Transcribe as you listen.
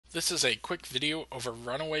This is a quick video over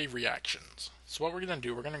runaway reactions. So what we're going to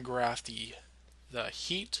do, we're going to graph the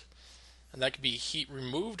heat, and that could be heat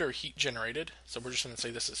removed or heat generated. So we're just going to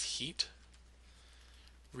say this is heat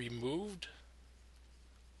removed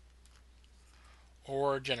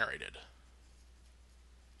or generated.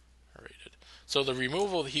 So the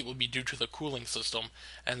removal of the heat would be due to the cooling system,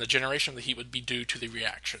 and the generation of the heat would be due to the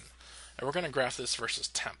reaction. And we're going to graph this versus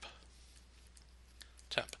temp.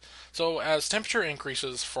 So as temperature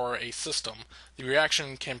increases for a system, the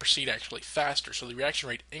reaction can proceed actually faster, so the reaction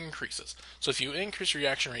rate increases. So if you increase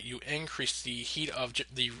reaction rate, you increase the heat of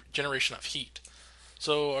the generation of heat.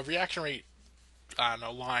 So a reaction rate,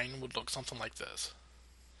 line would look something like this.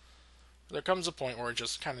 There comes a point where it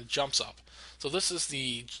just kind of jumps up. So this is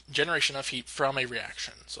the generation of heat from a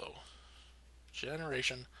reaction. So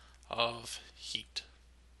generation of heat.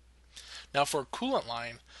 Now for a coolant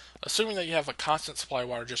line, assuming that you have a constant supply of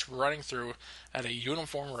water just running through at a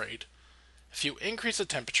uniform rate, if you increase the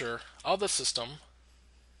temperature of the system,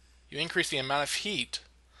 you increase the amount of heat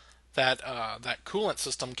that that coolant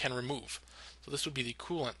system can remove. So this would be the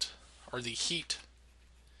coolant, or the heat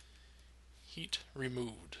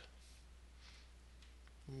removed.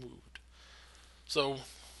 So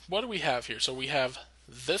what do we have here? So we have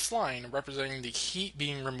this line representing the heat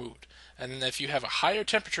being removed. And if you have a higher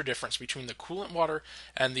temperature difference between the coolant water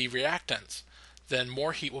and the reactants, then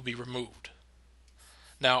more heat will be removed.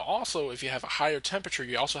 Now also, if you have a higher temperature,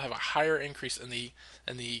 you also have a higher increase in the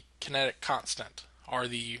kinetic constant, or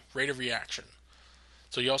the rate of reaction.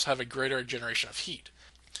 So you also have a greater generation of heat.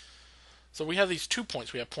 So we have these 2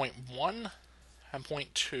 points. We have point 1 and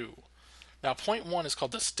point 2. Now point 1 is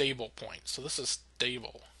called the stable point. So this is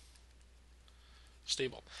stable.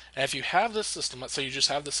 And if you have this system, let's say you just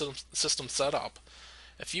have the system set up,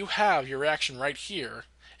 if you have your reaction right here,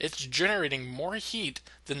 it's generating more heat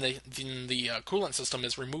than the coolant system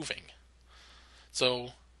is removing.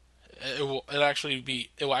 So it will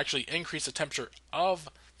actually increase the temperature of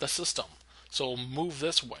the system. So it'll move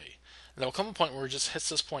this way. And there'll come a point where it just hits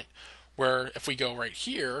this point where if we go right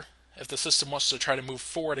here, if the system wants to try to move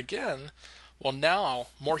forward again, well, now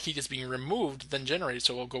more heat is being removed than generated,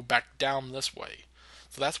 so it will go back down this way.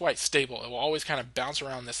 So that's why it's stable. It will always kind of bounce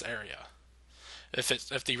around this area. If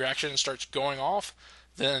the reaction starts going off,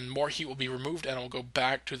 then more heat will be removed and it will go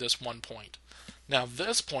back to this one point. Now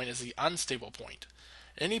this point is the unstable point.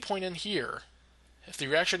 Any point in here, if the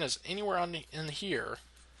reaction is anywhere in here,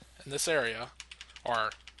 in this area, or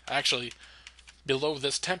actually below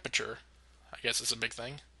this temperature, I guess it's a big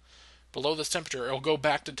thing, below this temperature, it will go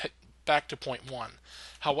back to point 1.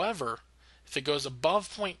 However, if it goes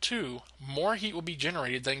above point 2, more heat will be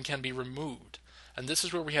generated than can be removed. And this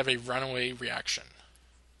is where we have a runaway reaction.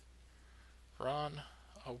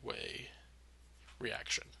 Runaway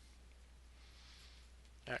reaction.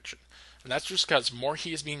 And that's just because more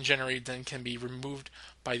heat is being generated than can be removed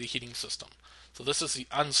by the heating system. So this is the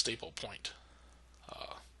unstable point.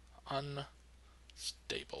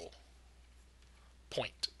 Unstable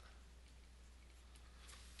point.